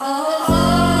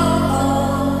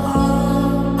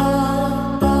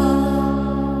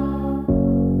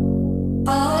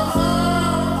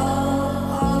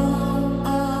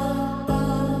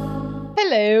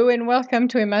welcome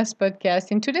to Emma's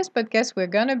podcast. In today's podcast, we're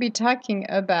going to be talking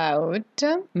about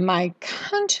my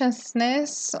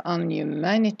consciousness on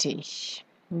humanity.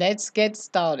 Let's get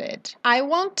started. I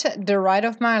want the ride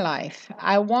of my life.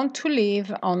 I want to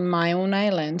live on my own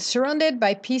island, surrounded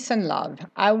by peace and love.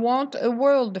 I want a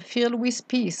world filled with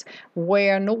peace,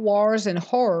 where no wars and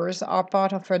horrors are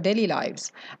part of our daily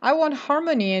lives. I want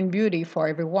harmony and beauty for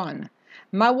everyone.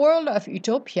 My world of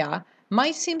utopia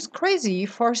might seem crazy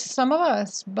for some of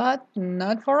us, but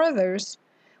not for others.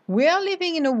 We are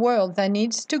living in a world that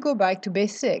needs to go back to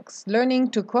basics,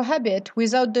 learning to cohabit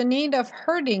without the need of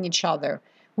hurting each other.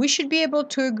 We should be able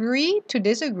to agree to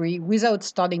disagree without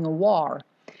starting a war.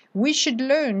 We should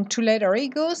learn to let our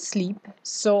ego sleep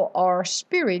so our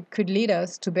spirit could lead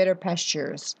us to better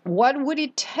pastures. What would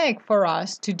it take for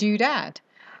us to do that?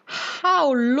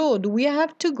 How low do we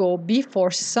have to go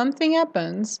before something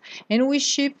happens and we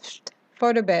shift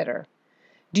for the better?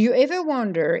 Do you ever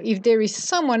wonder if there is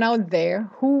someone out there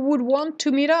who would want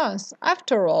to meet us?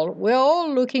 After all, we're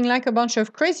all looking like a bunch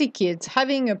of crazy kids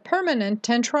having a permanent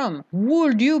tantrum.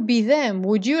 Would you be them?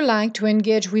 Would you like to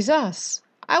engage with us?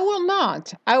 I will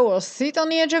not. I will sit on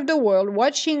the edge of the world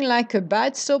watching like a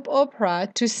bad soap opera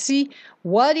to see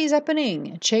what is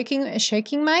happening,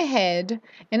 shaking my head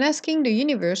and asking the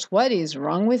universe what is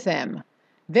wrong with them.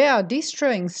 They are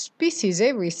destroying species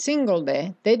every single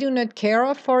day. They do not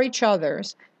care for each other.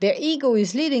 Their ego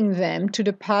is leading them to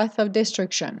the path of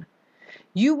destruction.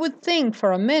 You would think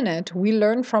for a minute we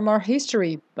learned from our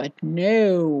history, but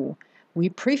no. We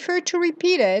prefer to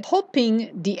repeat it, hoping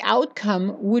the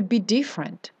outcome would be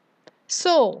different.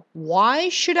 So, why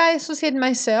should I associate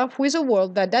myself with a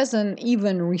world that doesn't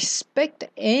even respect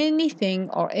anything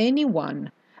or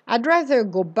anyone? I'd rather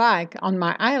go back on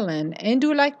my island and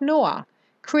do like Noah,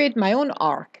 create my own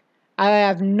ark. I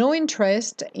have no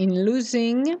interest in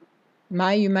losing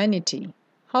my humanity.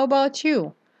 How about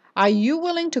you? Are you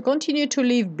willing to continue to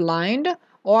live blind,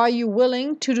 or are you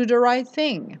willing to do the right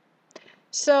thing?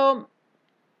 So,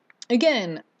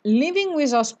 again, living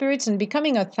with our spirits and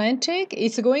becoming authentic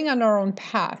is going on our own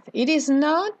path. It is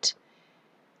not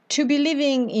to be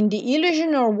living in the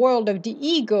illusional world of the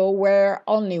ego where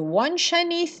only one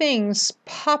shiny things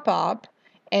pop up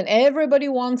and everybody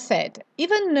wants it,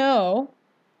 even though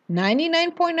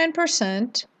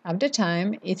 99.9% of the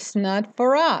time it's not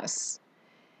for us.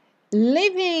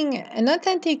 Living an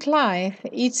authentic life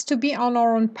is to be on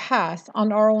our own path,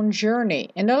 on our own journey.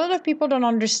 And a lot of people don't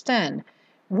understand.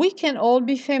 We can all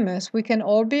be famous, we can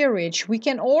all be rich, we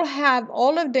can all have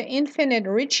all of the infinite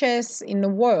riches in the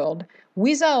world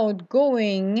without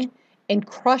going and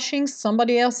crushing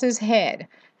somebody else's head,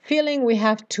 feeling we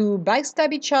have to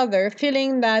backstab each other,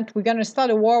 feeling that we're going to start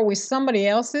a war with somebody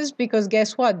else's because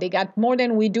guess what? They got more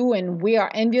than we do and we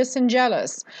are envious and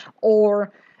jealous.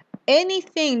 Or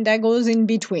anything that goes in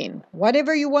between.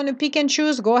 Whatever you want to pick and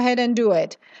choose, go ahead and do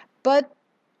it. But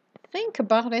think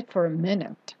about it for a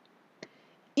minute.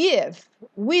 If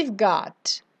we've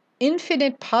got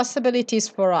infinite possibilities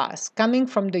for us coming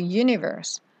from the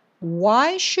universe,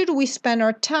 why should we spend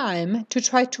our time to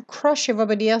try to crush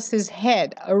everybody else's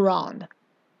head around?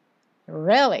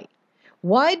 Really?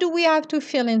 Why do we have to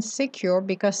feel insecure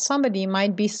because somebody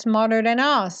might be smarter than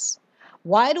us?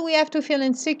 Why do we have to feel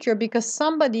insecure because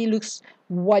somebody looks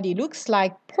what he looks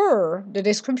like per the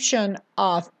description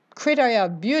of criteria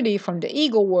of beauty from the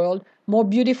ego world more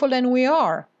beautiful than we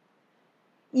are?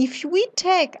 If we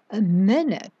take a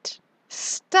minute,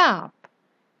 stop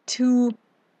to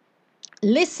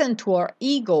listen to our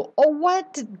ego or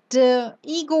what the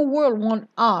ego world wants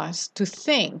us to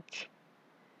think,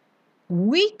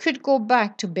 we could go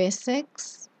back to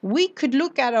basics. We could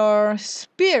look at our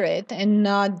spirit and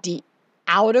not the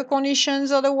outer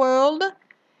conditions of the world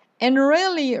and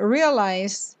really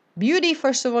realize beauty,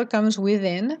 first of all, comes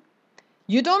within.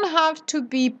 You don't have to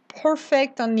be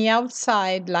perfect on the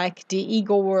outside like the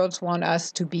ego worlds want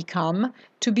us to become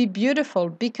to be beautiful,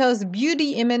 because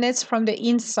beauty emanates from the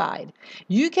inside.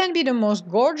 You can be the most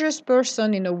gorgeous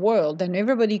person in the world and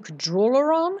everybody could drool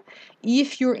around.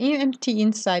 If you're empty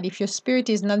inside, if your spirit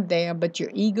is not there but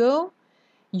your ego,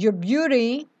 your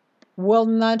beauty will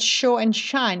not show and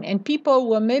shine, and people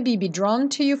will maybe be drawn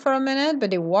to you for a minute but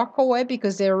they walk away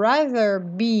because they rather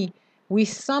be with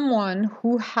someone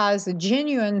who has a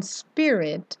genuine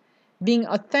spirit, being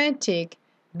authentic,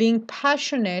 being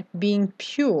passionate, being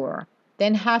pure,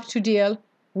 than have to deal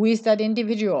with that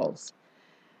individuals.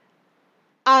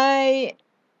 I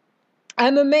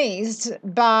I'm amazed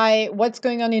by what's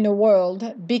going on in the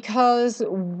world because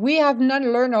we have not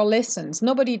learned our lessons.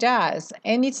 Nobody does.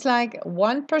 And it's like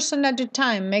one person at a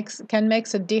time can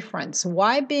make a difference.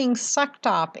 Why being sucked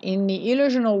up in the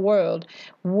illusional world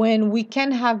when we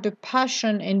can have the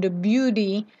passion and the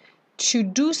beauty to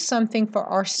do something for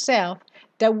ourselves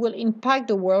that will impact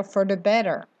the world for the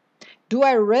better? Do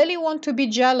I really want to be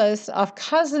jealous of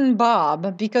cousin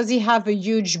Bob because he have a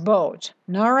huge boat?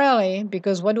 Not really,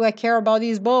 because what do I care about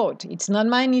his boat? It's not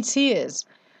mine, it's his.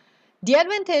 The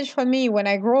advantage for me when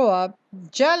I grew up,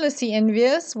 jealousy,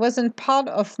 envious wasn't part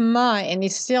of and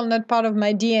it's still not part of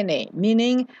my DNA,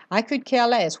 meaning I could care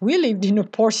less. We lived in a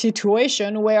poor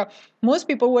situation where most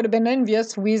people would have been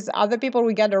envious with other people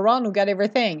we got around who got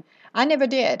everything. I never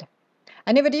did.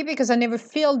 I never did because I never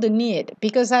felt the need,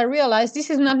 because I realized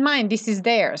this is not mine, this is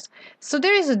theirs. So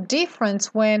there is a difference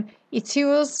when it's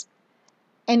yours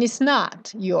and it's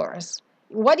not yours.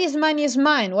 What is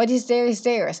mine, what is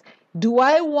theirs. Do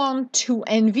I want to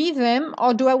envy them,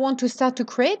 or do I want to start to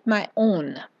create my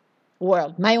own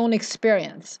world, my own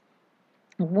experience?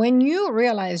 When you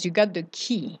realize you got the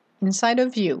key inside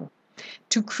of you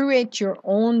to create your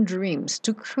own dreams,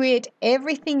 to create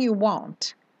everything you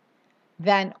want,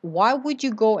 then why would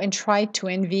you go and try to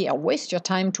envy or waste your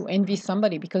time to envy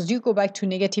somebody? Because you go back to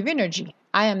negative energy.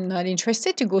 I am not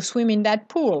interested to go swim in that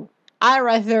pool. I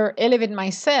rather elevate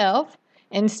myself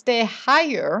and stay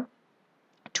higher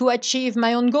to achieve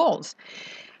my own goals.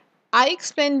 I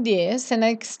explain this, and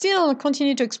I still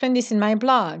continue to explain this in my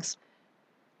blogs.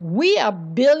 We are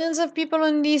billions of people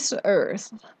on this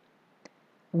earth.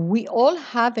 We all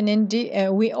have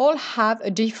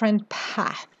a different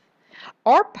path.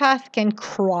 Our path can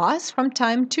cross from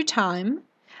time to time,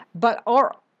 but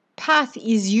our path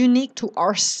is unique to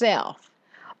ourselves.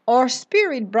 Our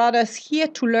spirit brought us here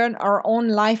to learn our own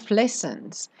life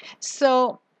lessons.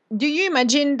 So, do you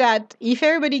imagine that if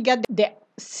everybody got the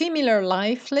similar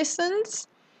life lessons,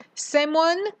 same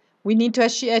one, we need to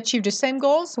achieve the same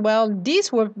goals? Well,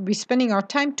 this will be spending our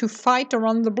time to fight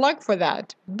around the block for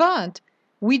that. But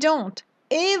we don't.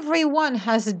 Everyone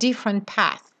has a different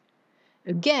path.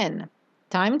 Again,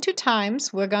 time to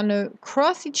times, we're going to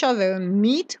cross each other,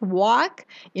 meet, walk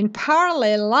in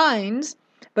parallel lines,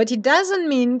 but it doesn't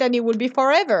mean that it will be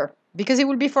forever, because it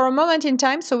will be for a moment in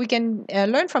time so we can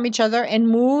learn from each other and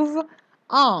move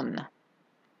on.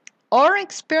 Our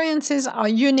experiences are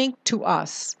unique to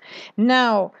us.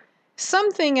 Now,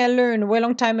 something I learned a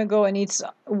long time ago, and it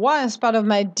was part of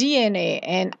my DNA,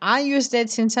 and I use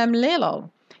that since I'm little,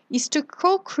 is to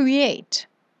co-create.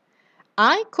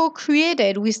 I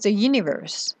co-created with the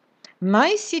universe.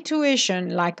 My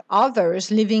situation, like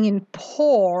others living in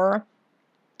poor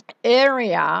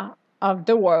area of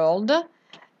the world,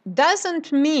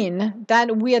 doesn't mean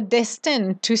that we are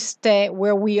destined to stay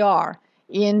where we are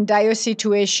in dire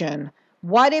situation.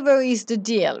 Whatever is the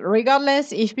deal,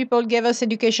 regardless if people give us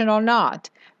education or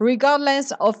not,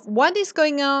 regardless of what is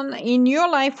going on in your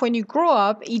life when you grow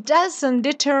up, it doesn't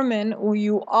determine who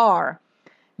you are.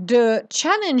 The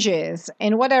challenges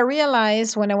and what I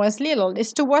realized when I was little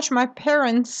is to watch my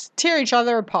parents tear each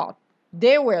other apart.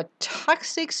 They were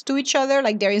toxic to each other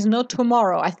like there is no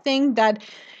tomorrow. I think that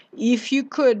if you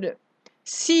could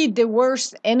see the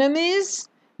worst enemies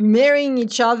marrying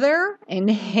each other and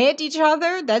hate each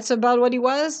other, that's about what it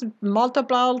was,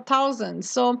 multiplied thousands.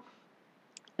 So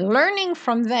learning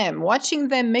from them, watching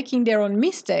them making their own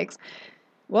mistakes,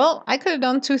 well, I could have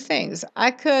done two things. I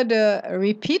could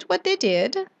repeat what they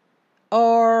did,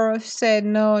 or said,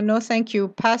 no, no, thank you,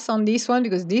 pass on this one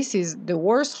because this is the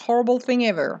worst, horrible thing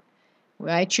ever.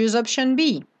 I choose option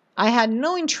B. I had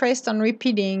no interest on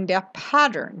repeating their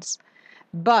patterns,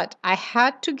 but I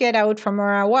had to get out from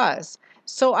where I was.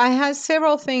 So I had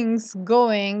several things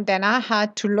going that I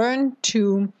had to learn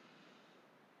to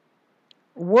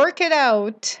work it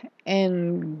out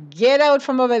and get out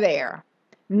from over there.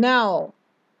 Now,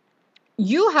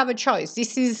 you have a choice.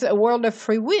 This is a world of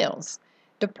free wills.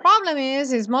 The problem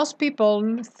is most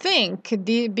people think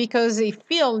because they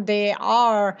feel they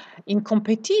are in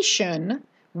competition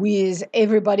with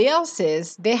everybody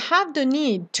else's, they have the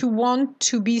need to want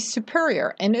to be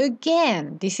superior. And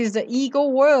again, this is the ego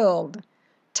world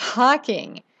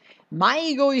talking. My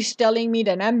ego is telling me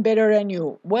that I'm better than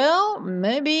you. Well,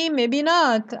 maybe, maybe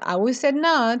not. I would say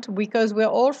not, because we're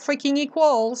all freaking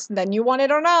equals, then you want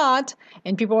it or not.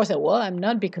 And people will say, well, I'm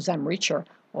not because I'm richer.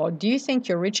 Or do you think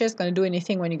your richer is going to do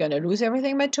anything when you're going to lose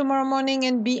everything by tomorrow morning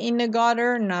and be in the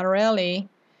gutter? Not really.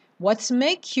 What's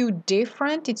make you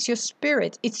different? It's your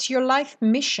spirit. It's your life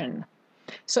mission.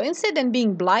 So instead of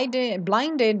being blinded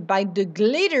by the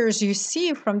glitters you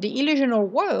see from the illusional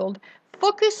world,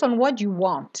 focus on what you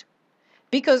want.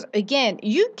 Because again,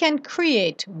 you can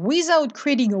create without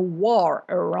creating a war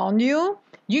around you.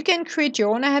 You can create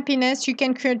your own happiness. You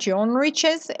can create your own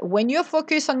riches when you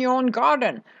focus on your own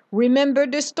garden. Remember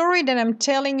the story that I'm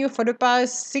telling you for the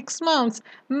past 6 months.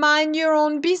 Mind your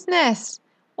own business.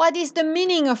 What is the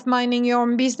meaning of minding your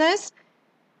own business?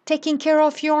 Taking care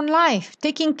of your own life,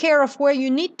 taking care of where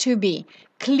you need to be.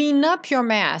 Clean up your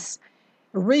mess.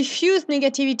 Refuse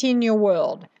negativity in your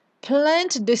world.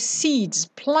 Plant the seeds,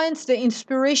 plant the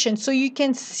inspiration so you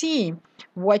can see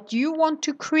what you want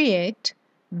to create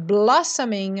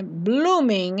blossoming,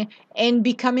 blooming, and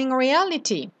becoming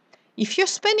reality. If you're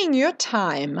spending your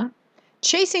time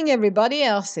chasing everybody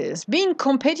else's, being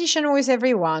competition with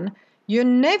everyone, you're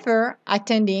never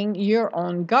attending your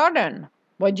own garden.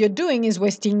 What you're doing is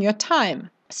wasting your time.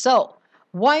 So,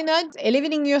 why not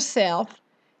elevating yourself,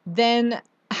 then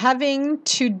having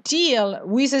to deal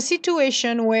with a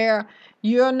situation where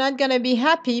you're not going to be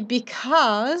happy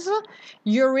because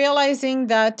you're realizing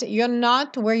that you're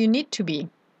not where you need to be.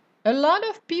 A lot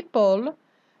of people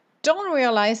don't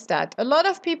realize that. A lot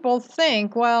of people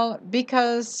think, well,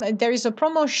 because there is a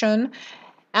promotion,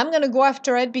 I'm going to go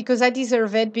after it because I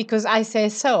deserve it because I say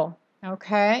so.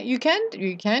 Okay? You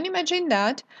can imagine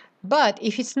that. But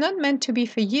if it's not meant to be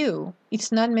for you,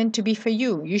 it's not meant to be for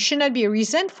you. You should not be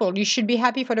resentful. You should be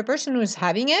happy for the person who's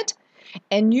having it.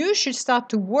 And you should start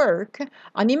to work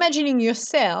on imagining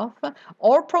yourself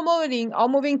or promoting or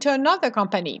moving to another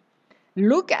company.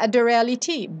 Look at the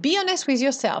reality. Be honest with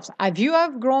yourselves. Have you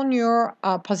outgrown your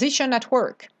position at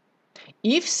work?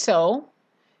 If so,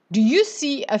 do you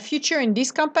see a future in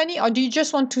this company, or do you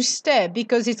just want to stay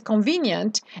because it's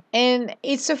convenient and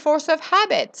it's a force of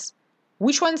habits?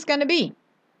 Which one's going to be?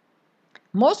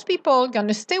 Most people are going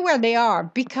to stay where they are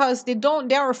because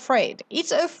they're afraid.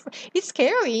 It's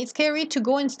scary. It's scary to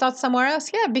go and start somewhere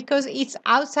else. Yeah, because it's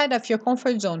outside of your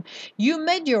comfort zone. You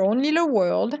made your own little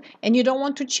world and you don't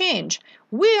want to change.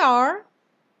 We are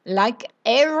like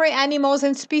every animals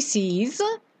and species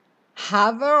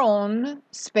have our own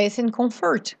space and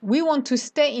comfort. We want to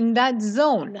stay in that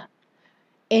zone.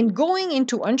 And going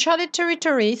into uncharted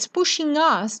territory is pushing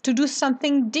us to do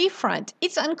something different.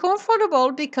 It's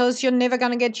uncomfortable because you're never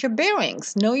going to get your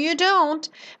bearings. No, you don't.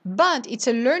 But it's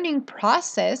a learning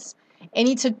process and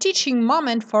it's a teaching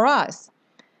moment for us.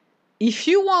 If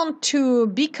you want to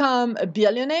become a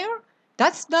billionaire,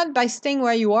 that's not by staying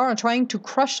where you are and trying to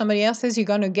crush somebody else's, you're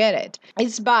going to get it.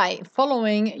 It's by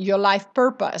following your life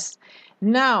purpose.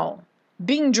 Now,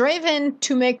 being driven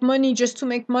to make money just to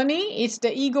make money, it's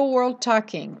the ego world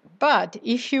talking. But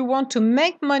if you want to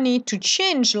make money to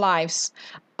change lives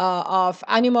of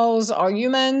animals or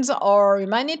humans or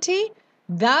humanity,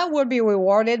 that will be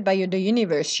rewarded by the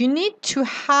universe. You need to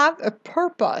have a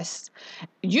purpose.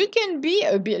 You can be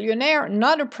a billionaire,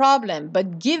 not a problem,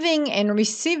 but giving and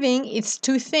receiving, it's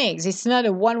two things. It's not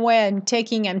a one way I'm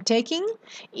taking,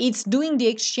 it's doing the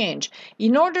exchange.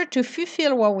 In order to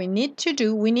fulfill what we need to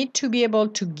do, we need to be able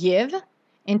to give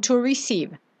and to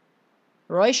receive.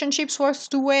 Relationships works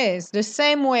two ways, the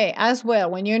same way as well.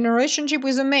 When you're in a relationship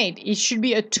with a mate, it should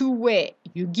be a two-way.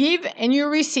 You give and you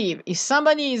receive. If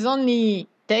somebody is only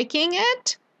taking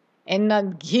it and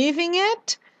not giving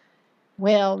it,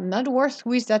 well, not worth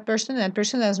with that person. That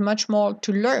person has much more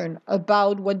to learn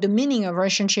about what the meaning of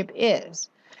relationship is.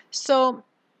 So,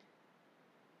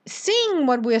 seeing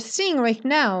what we're seeing right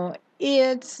now,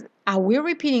 are we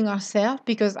repeating ourselves?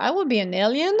 Because I will be an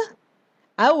alien.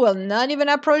 I will not even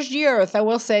approach the earth. I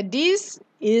will say this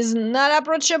is not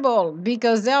approachable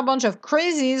because there are a bunch of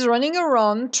crazies running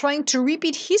around trying to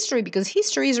repeat history because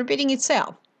history is repeating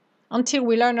itself until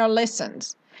we learn our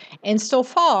lessons. And so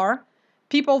far,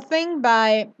 people think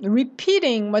by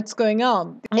repeating what's going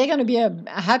on, they're going to be a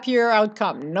happier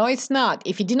outcome. No, it's not.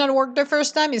 If it did not work the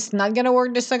first time, it's not going to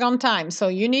work the second time. So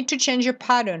you need to change your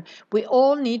pattern. We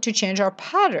all need to change our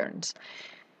patterns.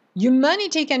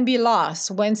 Humanity can be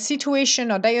lost when situation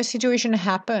or dire situation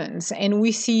happens and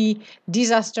we see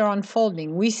disaster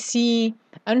unfolding. We see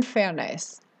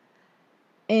unfairness.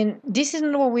 And this is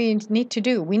not what we need to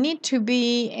do. We need to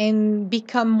be and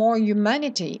become more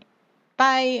humanity.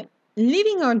 By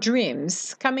living our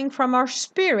dreams coming from our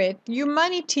spirit,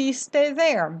 humanity stays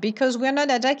there because we're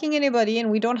not attacking anybody and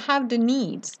we don't have the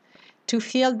needs to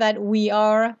feel that we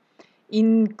are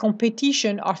in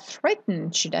competition or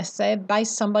threatened, should I say, by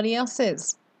somebody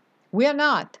else's. We are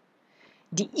not.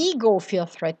 The ego feels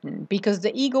threatened because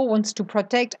the ego wants to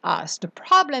protect us. The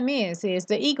problem is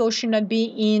the ego should not be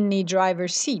in the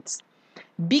driver's seats.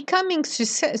 Becoming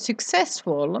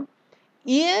successful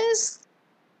is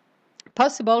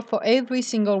possible for every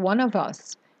single one of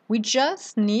us. We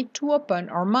just need to open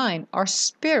our mind, our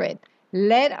spirit,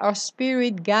 Let our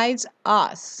spirit guide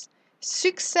us.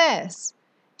 Success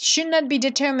should not be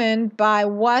determined by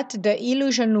what the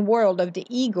illusion world of the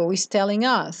ego is telling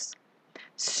us.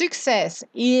 Success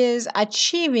is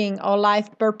achieving our life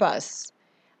purpose,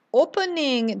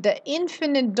 opening the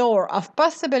infinite door of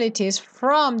possibilities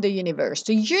from the universe.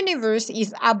 The universe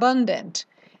is abundant.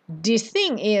 The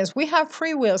thing is, we have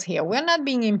free wills here. We're not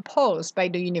being imposed by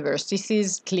the universe. This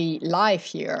is life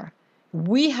here.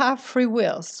 We have free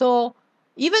will. So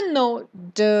even though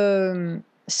the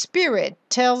spirit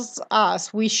tells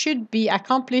us we should be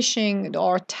accomplishing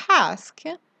our task,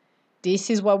 this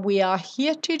is what we are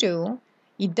here to do.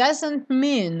 It doesn't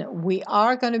mean we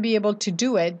are going to be able to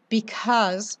do it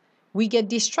because we get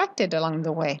distracted along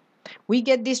the way. We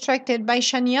get distracted by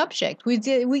shiny objects.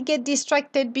 We get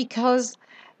distracted because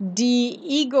the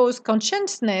ego's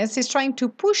consciousness is trying to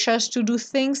push us to do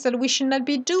things that we should not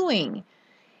be doing.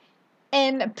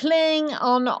 And playing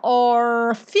on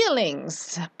our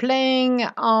feelings, playing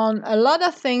on a lot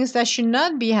of things that should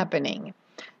not be happening.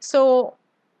 So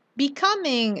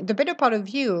becoming the better part of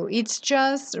you, it's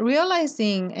just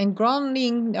realizing and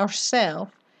grounding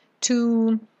ourselves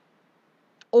to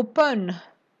open,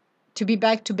 to be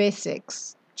back to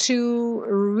basics, to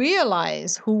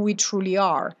realize who we truly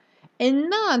are, and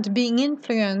not being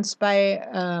influenced by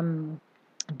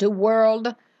the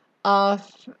world of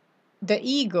the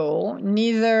ego,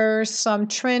 neither some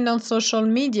trend on social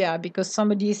media because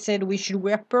somebody said we should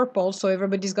wear purple, so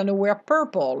everybody's going to wear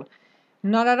purple.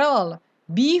 Not at all.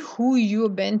 Be who you're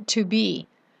meant to be.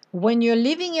 When you're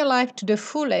living your life to the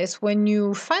fullest, when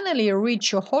you finally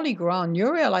reach your holy ground,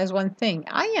 you realize one thing: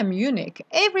 I am unique.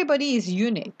 Everybody is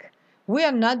unique. We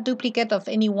are not duplicate of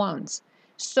anyone's.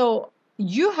 So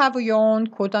you have your own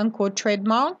quote unquote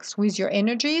trademarks with your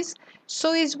energies.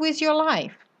 So is with your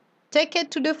life. Take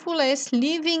it to the fullest,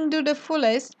 living to the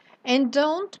fullest, and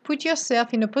don't put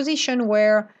yourself in a position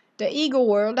where the ego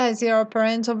world has zero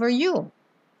influence over you.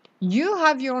 You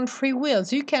have your own free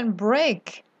wills. You can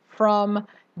break from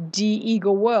the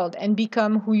ego world and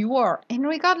become who you are. And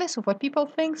regardless of what people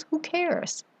think, who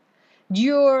cares?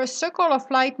 Your circle of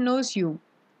light knows you.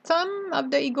 Some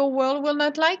of the ego world will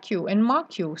not like you and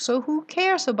mock you. So who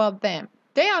cares about them?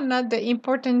 They are not the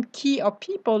important key or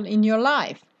people in your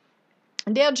life.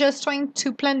 They are just trying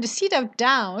to plant the seed of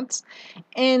doubts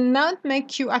and not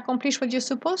make you accomplish what you're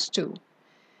supposed to.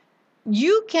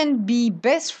 You can be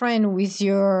best friend with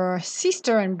your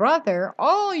sister and brother,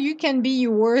 or you can be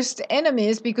your worst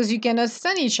enemies because you cannot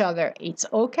stand each other. It's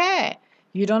okay.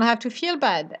 You don't have to feel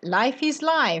bad. Life is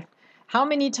life. How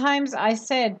many times I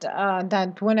said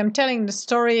that when I'm telling the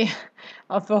story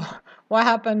of what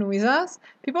happened with us,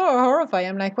 people are horrified.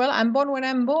 I'm like, well, I'm born when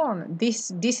I'm born.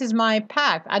 This is my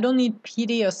path. I don't need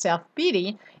pity or self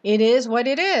pity. It is what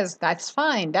it is. That's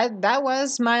fine. That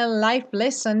was my life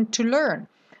lesson to learn,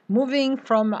 moving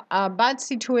from a bad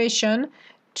situation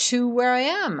to where I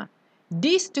am.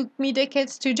 This took me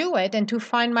decades to do it and to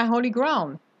find my holy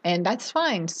ground. And that's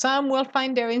fine. Some will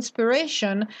find their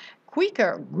inspiration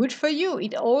quicker. Good for you.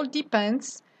 It all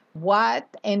depends what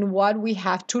we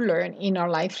have to learn in our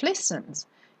life lessons.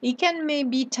 It can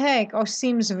maybe take or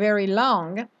seems very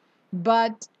long,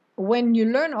 but when you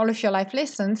learn all of your life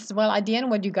lessons, well, at the end,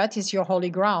 what you got is your holy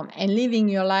ground and living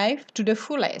your life to the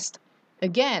fullest.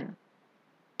 Again,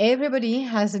 everybody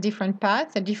has a different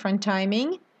path, a different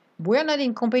timing. We're not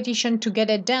in competition to get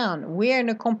it done. We're in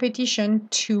a competition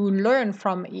to learn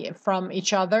from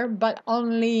each other, but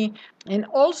only and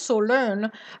also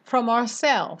learn from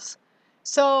ourselves.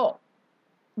 So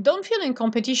don't feel in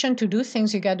competition to do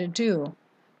things you got to do,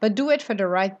 but do it for the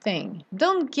right thing.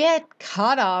 Don't get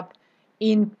caught up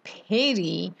in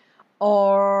pity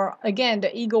or, again,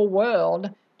 the ego world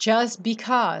just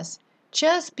because.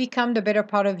 Just become the better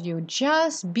part of you.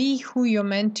 Just be who you're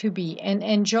meant to be and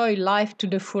enjoy life to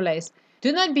the fullest.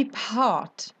 Do not be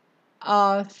part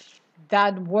of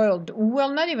that world who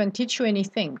will not even teach you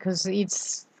anything because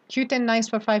it's cute and nice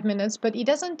for 5 minutes, but it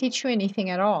doesn't teach you anything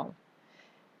at all.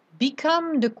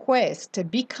 Become the quest,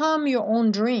 become your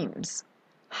own dreams.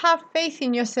 Have faith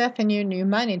in yourself and in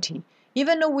humanity.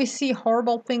 Even though we see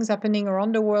horrible things happening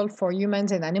around the world for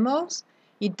humans and animals,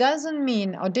 it doesn't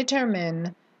mean or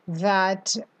determine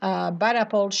that bad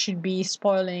apples should be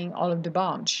spoiling all of the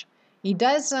bunch. It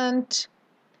doesn't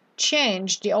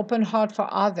change the open heart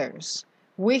for others.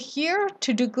 We're here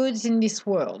to do good in this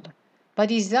world, but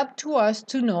it's up to us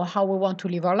to know how we want to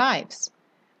live our lives.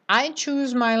 I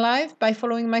choose my life by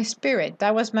following my spirit.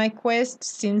 That was my quest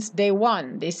since day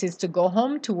one. This is to go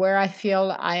home to where I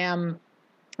feel I am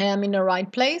in the right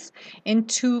place and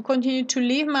to continue to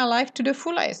live my life to the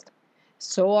fullest.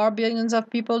 So are billions of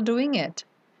people doing it.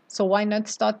 So why not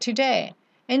start today?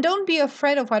 And don't be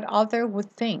afraid of what others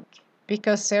would think,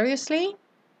 because seriously,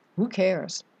 who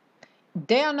cares?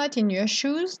 They are not in your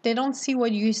shoes, they don't see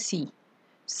what you see.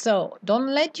 So don't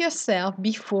let yourself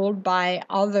be fooled by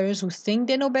others who think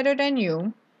they know better than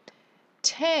you.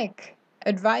 Take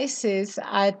advices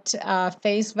at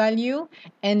face value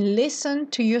and listen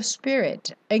to your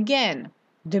spirit. Again,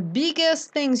 the biggest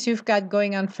things you've got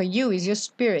going on for you is your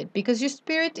spirit, because your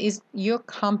spirit is your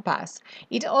compass.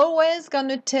 It's always going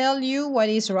to tell you what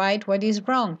is right, what is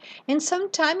wrong. And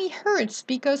sometimes it hurts,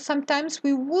 because sometimes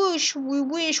we wish we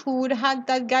would have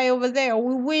that guy over there, or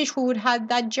we wish we would have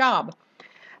that job.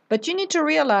 But you need to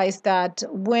realize that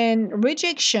when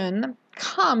rejection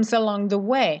comes along the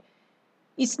way,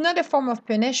 it's not a form of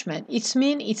punishment. It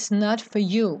means it's not for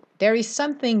you. There is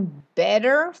something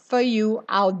better for you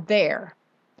out there.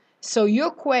 So your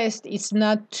quest is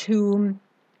not to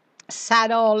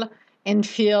saddle and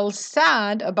feel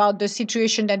sad about the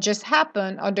situation that just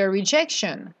happened or the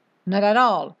rejection. Not at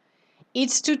all.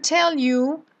 It's to tell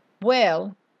you,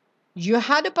 well, you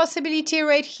had a possibility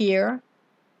right here,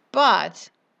 but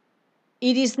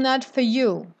it is not for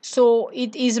you. So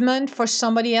it is meant for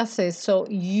somebody else's. So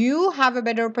you have a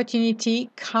better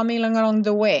opportunity coming along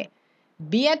the way.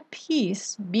 Be at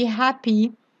peace, be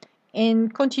happy,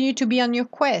 and continue to be on your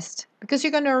quest, because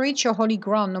you're going to reach your holy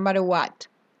ground no matter what,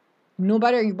 no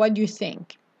matter what you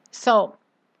think. So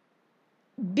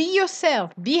be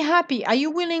yourself, be happy. Are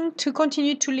you willing to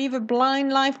continue to live a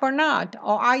blind life or not?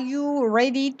 Or are you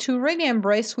ready to really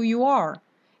embrace who you are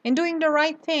and doing the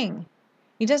right thing?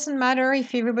 It doesn't matter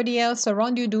if everybody else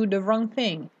around you do the wrong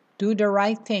thing. Do the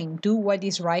right thing. Do what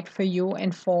is right for you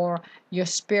and for your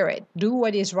spirit. Do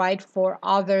what is right for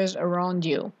others around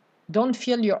you. Don't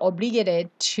feel you're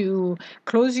obligated to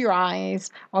close your eyes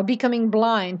or becoming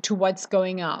blind to what's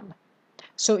going on.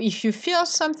 So if you feel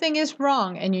something is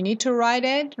wrong and you need to write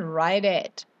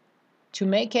it to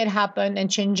make it happen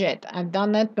and change it. I've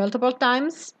done that multiple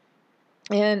times.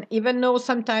 And even though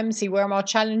sometimes it were more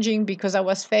challenging because I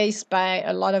was faced by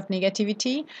a lot of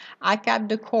negativity, I kept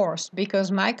the course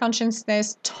because my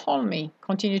consciousness told me,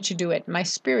 continue to do it. My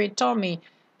spirit told me,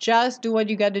 just do what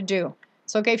you got to do.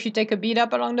 It's okay if you take a beat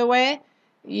up along the way.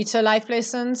 It's a life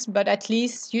lesson, but at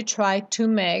least you try to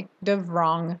make the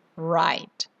wrong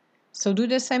right. So do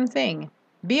the same thing.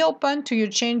 Be open to your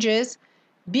changes,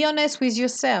 be honest with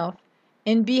yourself,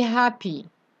 and be happy.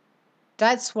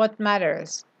 That's what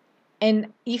matters.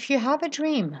 And if you have a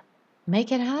dream,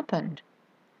 make it happen.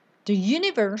 The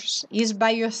universe is by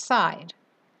your side,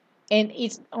 and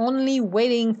it's only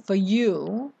waiting for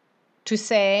you to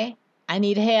say, I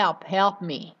need help, help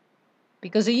me.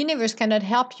 Because the universe cannot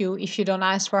help you if you don't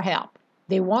ask for help.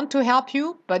 They want to help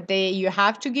you, but you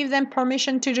have to give them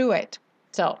permission to do it.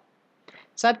 So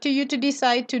it's up to you to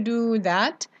decide to do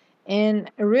that,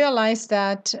 and realize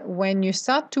that when you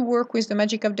start to work with the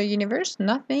magic of the universe,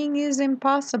 nothing is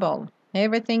impossible.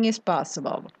 Everything is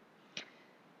possible.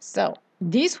 So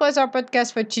this was our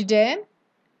podcast for today.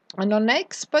 On our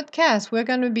next podcast, we're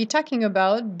going to be talking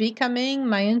about becoming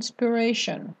my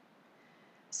inspiration.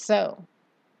 So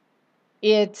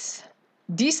it's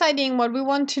deciding what we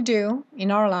want to do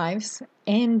in our lives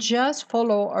and just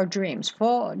follow our dreams,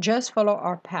 just follow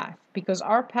our path, because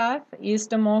our path is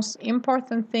the most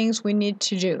important things we need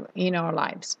to do in our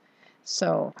lives.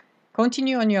 So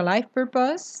continue on your life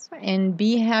purpose and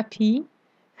be happy.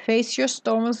 Face your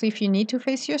storms if you need to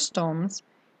face your storms.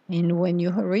 And when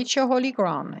you reach your holy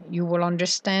ground, you will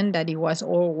understand that it was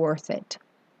all worth it.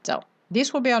 So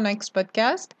this will be our next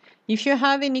podcast. If you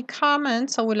have any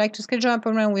comments or would like to schedule an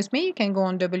appointment with me, you can go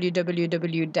on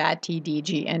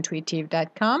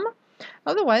www.tdgintuitive.com.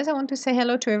 Otherwise, I want to say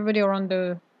hello to everybody around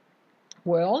the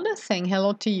world, saying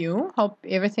hello to you. Hope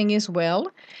everything is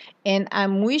well. And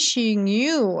I'm wishing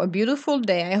you a beautiful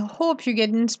day. I hope you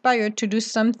get inspired to do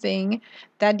something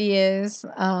that is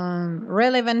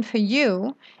relevant for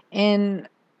you and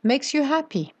makes you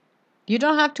happy. You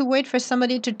don't have to wait for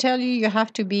somebody to tell you you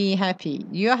have to be happy.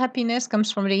 Your happiness comes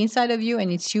from the inside of you,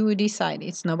 and it's you who decide.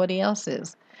 It's nobody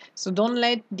else's. So don't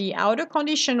let the outer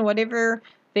condition, whatever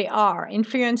they are,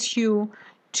 influence you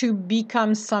to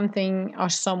become something or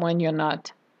someone you're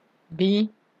not. Be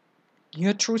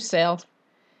your true self,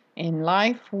 and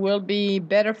life will be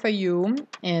better for you,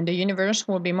 and the universe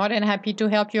will be more than happy to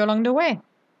help you along the way.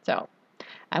 So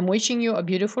I'm wishing you a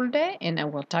beautiful day, and I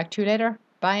will talk to you later.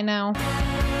 Bye now.